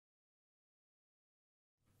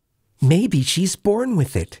Maybe she's born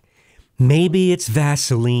with it. Maybe it's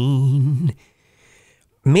Vaseline.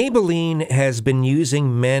 Maybelline has been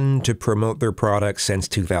using men to promote their products since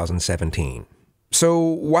 2017. So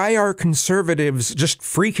why are conservatives just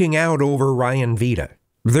freaking out over Ryan Vita?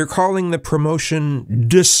 They're calling the promotion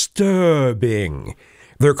disturbing.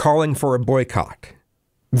 They're calling for a boycott.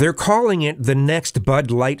 They're calling it the next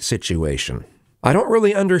Bud Light situation. I don't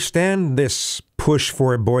really understand this push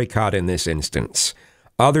for a boycott in this instance,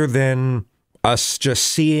 other than us just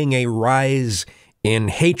seeing a rise in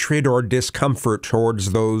hatred or discomfort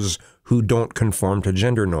towards those who don't conform to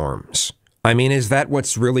gender norms. I mean, is that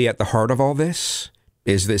what's really at the heart of all this?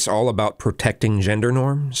 Is this all about protecting gender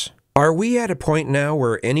norms? Are we at a point now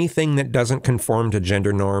where anything that doesn't conform to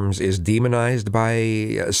gender norms is demonized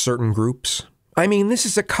by certain groups? I mean, this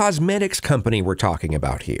is a cosmetics company we're talking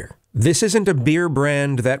about here. This isn't a beer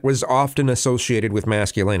brand that was often associated with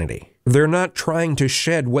masculinity. They're not trying to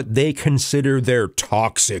shed what they consider their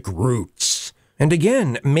toxic roots. And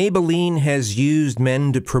again, Maybelline has used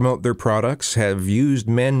men to promote their products, have used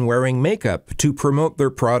men wearing makeup to promote their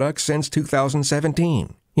products since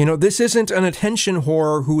 2017. You know, this isn't an attention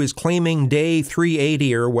whore who is claiming day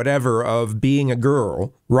 380 or whatever of being a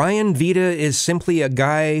girl. Ryan Vita is simply a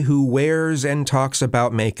guy who wears and talks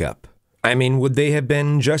about makeup. I mean, would they have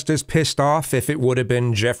been just as pissed off if it would have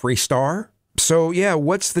been Jeffree Star? So yeah,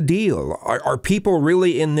 what's the deal? Are people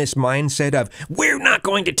really in this mindset of, we're not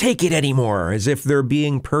going to take it anymore, as if they're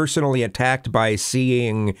being personally attacked by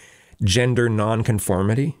seeing gender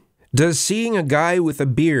nonconformity? Does seeing a guy with a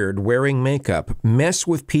beard wearing makeup mess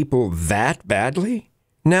with people that badly?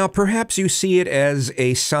 Now, perhaps you see it as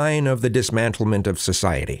a sign of the dismantlement of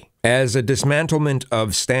society, as a dismantlement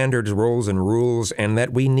of standards, roles, and rules, and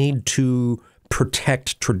that we need to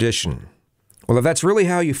protect tradition. Well, if that's really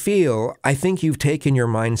how you feel, I think you've taken your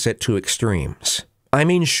mindset to extremes. I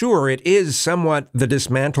mean, sure, it is somewhat the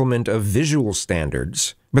dismantlement of visual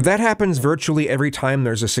standards, but that happens virtually every time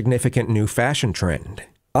there's a significant new fashion trend.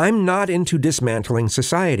 I'm not into dismantling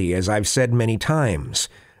society, as I've said many times,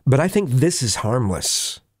 but I think this is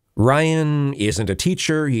harmless. Ryan isn't a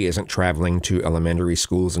teacher, he isn't traveling to elementary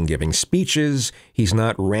schools and giving speeches, he's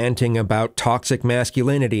not ranting about toxic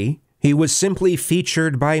masculinity. He was simply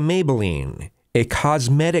featured by Maybelline, a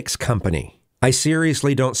cosmetics company. I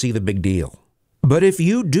seriously don't see the big deal. But if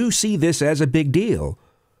you do see this as a big deal,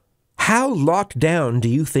 how locked down do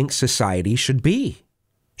you think society should be?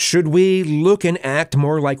 Should we look and act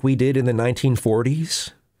more like we did in the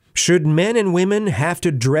 1940s? Should men and women have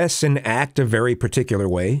to dress and act a very particular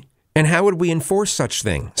way? And how would we enforce such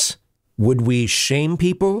things? Would we shame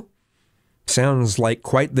people? Sounds like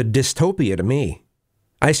quite the dystopia to me.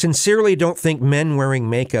 I sincerely don't think men wearing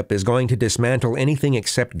makeup is going to dismantle anything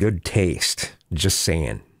except good taste. Just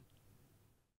saying.